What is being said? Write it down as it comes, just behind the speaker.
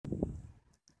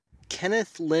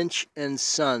Kenneth, Lynch and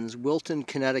Sons, Wilton,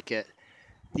 Connecticut.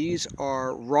 These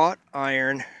are wrought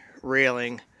iron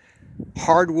railing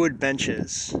hardwood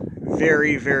benches.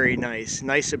 Very, very nice.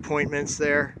 Nice appointments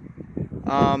there.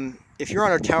 If you're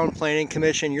on a town planning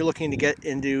commission, you're looking to get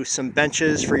into some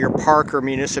benches for your park or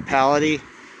municipality,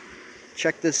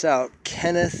 check this out.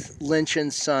 Kenneth, Lynch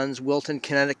and Sons, Wilton,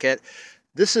 Connecticut.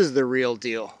 This is the real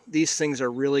deal. These things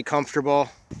are really comfortable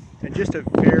and just a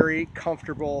very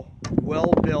comfortable,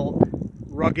 well-built,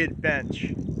 rugged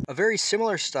bench. A very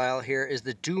similar style here is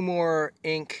the DuMor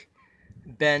Inc.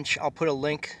 bench. I'll put a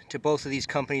link to both of these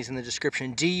companies in the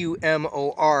description.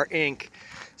 DuMor Inc.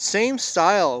 Same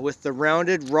style with the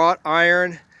rounded wrought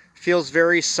iron. Feels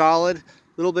very solid. A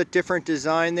little bit different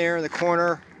design there in the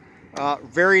corner.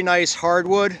 Very nice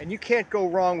hardwood. And you can't go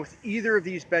wrong with either of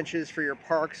these benches for your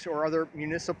parks or other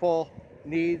municipal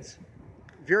needs.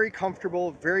 Very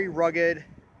comfortable, very rugged,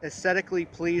 aesthetically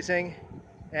pleasing,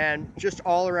 and just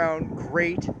all around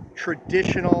great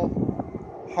traditional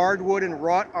hardwood and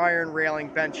wrought iron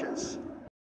railing benches.